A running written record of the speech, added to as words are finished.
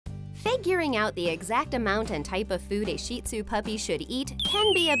Figuring out the exact amount and type of food a Shih Tzu puppy should eat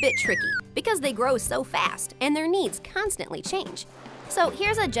can be a bit tricky because they grow so fast and their needs constantly change. So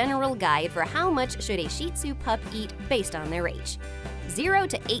here's a general guide for how much should a Shih Tzu pup eat based on their age. 0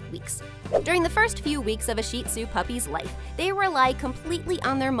 to 8 weeks. During the first few weeks of a Shih Tzu puppy's life, they rely completely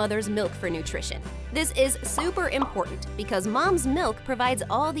on their mother's milk for nutrition. This is super important because mom's milk provides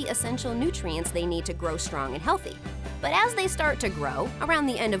all the essential nutrients they need to grow strong and healthy. But as they start to grow, around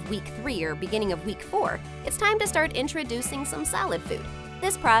the end of week 3 or beginning of week 4, it's time to start introducing some solid food.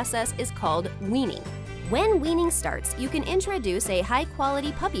 This process is called weaning. When weaning starts, you can introduce a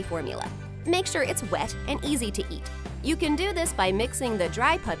high-quality puppy formula. Make sure it's wet and easy to eat. You can do this by mixing the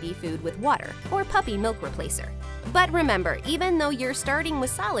dry puppy food with water or puppy milk replacer. But remember, even though you're starting with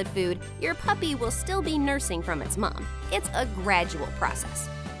solid food, your puppy will still be nursing from its mom. It's a gradual process.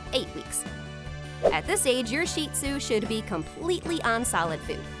 8 weeks. At this age, your Shih Tzu should be completely on solid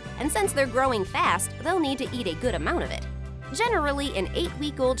food. And since they're growing fast, they'll need to eat a good amount of it. Generally, an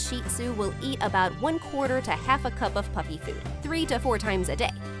 8-week-old Shih Tzu will eat about 1/4 to half a cup of puppy food, 3 to 4 times a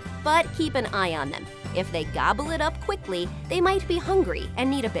day. But keep an eye on them. If they gobble it up quickly, they might be hungry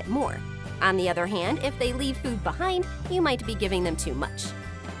and need a bit more. On the other hand, if they leave food behind, you might be giving them too much.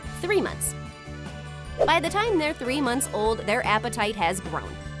 3 months. By the time they're 3 months old, their appetite has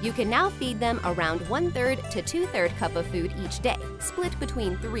grown. You can now feed them around 1/3 to 2/3 cup of food each day, split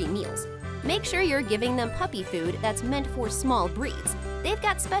between 3 meals. Make sure you're giving them puppy food that's meant for small breeds. They've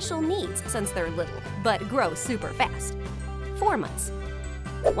got special needs since they're little, but grow super fast. 4 months.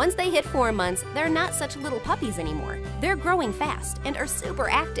 Once they hit 4 months, they're not such little puppies anymore. They're growing fast and are super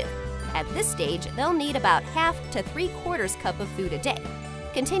active. At this stage, they'll need about 1/2 to 3/4 cup of food a day.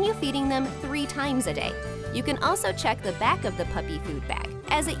 Continue feeding them 3 times a day. You can also check the back of the puppy food bag,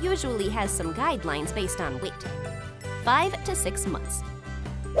 as it usually has some guidelines based on weight. 5 to 6 months.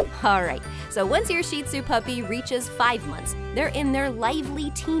 Alright, so once your Shih Tzu puppy reaches 5 months, they're in their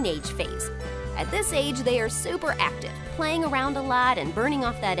lively teenage phase. At this age, they are super active, playing around a lot and burning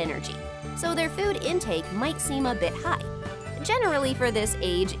off that energy. So their food intake might seem a bit high. Generally for this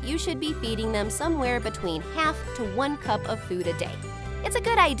age, you should be feeding them somewhere between 1/2 to 1 cup of food a day. It's a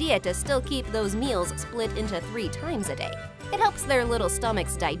good idea to still keep those meals split into 3 times a day. It helps their little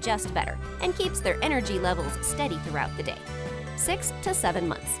stomachs digest better and keeps their energy levels steady throughout the day. 6 to 7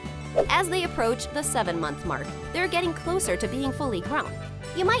 months. As they approach the 7-month mark, they're getting closer to being fully grown.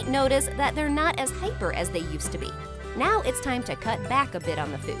 You might notice that they're not as hyper as they used to be. Now it's time to cut back a bit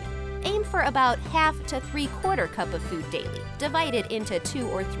on the food. Aim for about 1/2 to 3/4 cup of food daily, divided into 2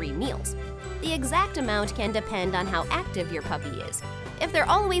 or 3 meals. The exact amount can depend on how active your puppy is. If they're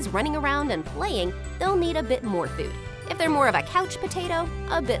always running around and playing, they'll need a bit more food. If they're more of a couch potato,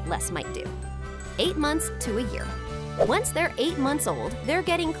 a bit less might do. 8 months to a year. Once they're 8 months old, they're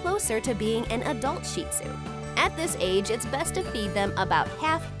getting closer to being an adult Shih Tzu. At this age, it's best to feed them about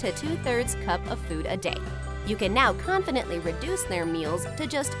 1/2 to 2/3 cup of food a day. You can now confidently reduce their meals to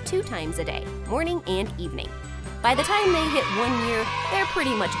just 2 times a day, morning and evening. By the time they hit 1 year, they're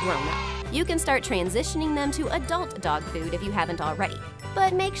pretty much grown up. You can start transitioning them to adult dog food if you haven't already,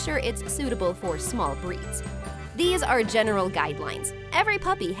 but make sure it's suitable for small breeds. These are general guidelines. Every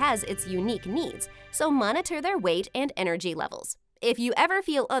puppy has its unique needs, so monitor their weight and energy levels. If you ever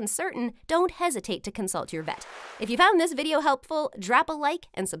feel uncertain, don't hesitate to consult your vet. If you found this video helpful, drop a like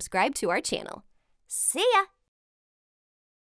and subscribe to our channel. See ya!